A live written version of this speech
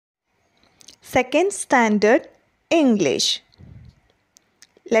Second Standard English.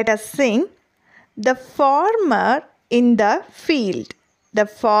 Let us sing The Farmer in the Field. The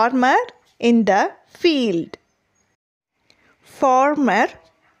Farmer in the Field. Farmer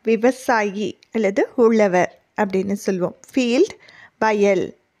விவசாயி அல்லது உழவர் அப்படின்னு சொல்லுவோம். Field வயல்,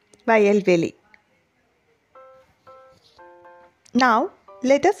 வயல்வெளி. Now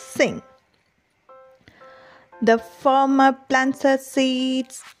let us sing. The farmer plants her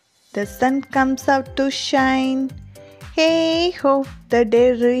seeds. The sun comes out to shine. Hey ho, the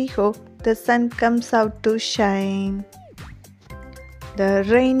dairy ho, the sun comes out to shine. The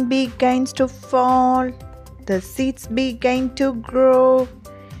rain begins to fall. The seeds begin to grow.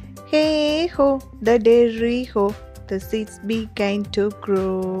 Hey ho, the dairy ho, the seeds begin to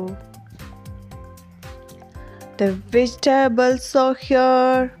grow. The vegetables are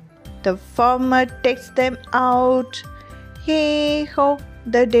here. The farmer takes them out. Hey ho,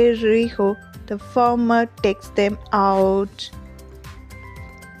 the dairy ho, the farmer takes them out.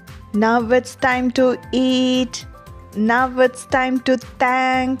 Now it's time to eat. Now it's time to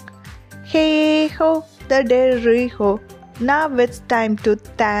thank. Hey ho, the dairy ho, now it's time to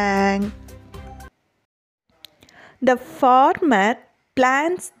thank. The farmer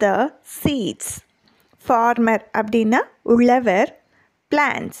plants the seeds. Farmer அப்படின்னா உழவர்.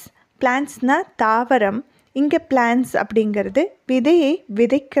 plants. பிளான்ட்ஸ்னா தாவரம். இங்கே plants அப்படிங்கிறது விதையை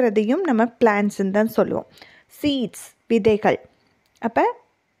விதைக்கிறதையும் நம்ம பிளான்ட்ஸ்ன்னு தான் சொல்லுவோம். Seeds விதைகள். அப்போ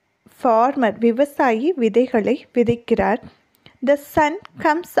ஃபார்மர் விவசாயி விதைகளை விதைக்கிறார். த Sun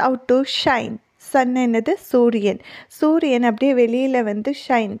comes out to shine. Sun என்னது? சூரியன். சூரியன் அப்படியே வெளியில் வந்து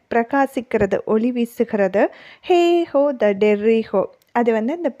ஷைன் பிரகாசிக்கிறது, ஒளி வீசுகிறது. ஹே ஹோ த டெர்ரி ஹோ, அது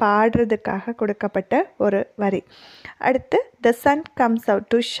வந்து இந்த பாடுறதுக்காக கொடுக்கப்பட்ட ஒரு வரி. அடுத்து த Sun comes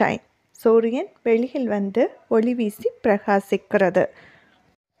out to shine. சூரியன் வெளியில் வந்து ஒளி வீசி பிரகாசிக்கிறது.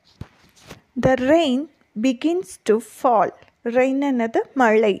 த rain begins to fall. Rain என்னது?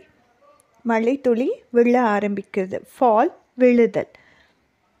 மழை. மழை துளி விழ ஆரம்பிக்கிறது. Fall விழுதல்.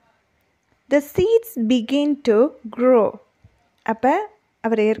 The seeds begin to grow. அப்போ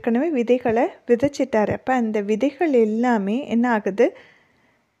அவர் ஏற்கனவே விதைகளை விதைச்சிட்டார். அப்போ அந்த விதைகள் எல்லாமே என்ன ஆகுது?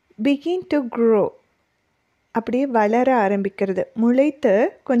 பிகின் டு க்ரோ, அப்படியே வளர ஆரம்பிக்கிறது. முளைத்து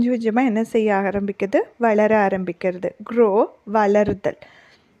கொஞ்சம் கொஞ்சமாக என்ன செய்ய ஆரம்பிக்குது? வளர ஆரம்பிக்கிறது. க்ரோ வளருதல்.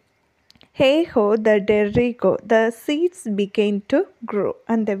 ஹே ஹோ த Terry go, the seeds பிகெயின் to grow.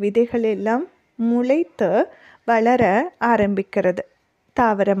 அந்த விதைகள் எல்லாம் முளைத்து வளர ஆரம்பிக்கிறது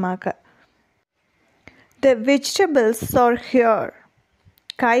தாவரமாக. த வெஜிடபிள்ஸ் ஆர் ஹியர்.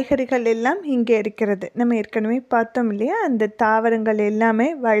 காய்கறிகள் எல்லாம் இங்கே இருக்கிறது. நம்ம ஏற்கனவே பார்த்தோம் இல்லையா? அந்த தாவரங்கள் எல்லாமே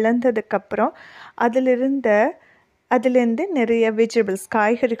வளர்ந்ததுக்கப்புறம் அதிலிருந்து நிறைய வெஜிடபிள்ஸ்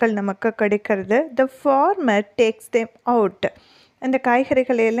காய்கறிகள் நமக்கு கிடைக்கிறது. த ஃபார்மர் டேக்ஸ் தேம் அவுட். அந்த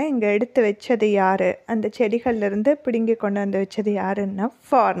காய்கறிகளையெல்லாம் இங்கே எடுத்து வச்சது யார்? அந்த செடிகள்லேருந்து பிடுங்கி கொண்டு வந்து வச்சது யாருன்னா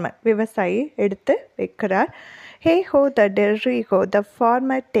ஃபார்மர், விவசாயி எடுத்து வைக்கிறார். ஹே ஹோ த டெர்ரி ஹோ, த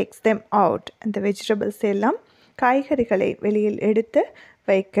ஃபார்மர் டேக்ஸ் தேம் அவுட். அந்த வெஜிடபிள்ஸ் எல்லாம் காய்கறிகளை வெளியில் எடுத்து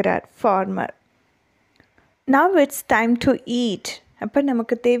வைக்கிறார் farmer. Now it's time to eat. அப்போ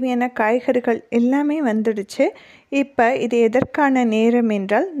நமக்கு தேவையான காய்கறிகள் எல்லாமே வந்துடுச்சு. இப்போ இது எதற்கான நேரம்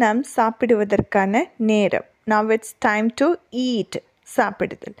என்றால் நாம் சாப்பிடுவதற்கான நேரம். Now it's time to eat,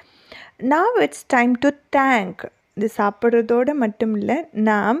 சாப்பிடுதல். Now it's time to thank. இது சாப்பிட்றதோடு மட்டும் இல்லை,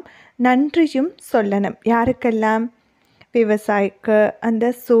 நாம் நன்றியும் சொல்லணும். யாருக்கெல்லாம்? விவசாயிக்கு, அந்த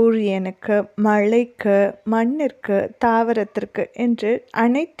சூரியனுக்கு, மழைக்கு, மண்ணிற்கு, தாவரத்திற்கு என்று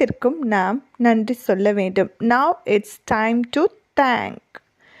அனைத்திற்கும் நாம் நன்றி சொல்ல வேண்டும். Now it's time to thank.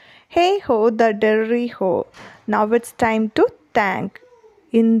 ஹே ஹோ த டெர்ரி ஹோ, now it's time to thank.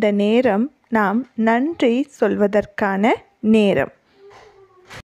 இந்த நேரம் நாம் நன்றி சொல்வதற்கான நேரம்.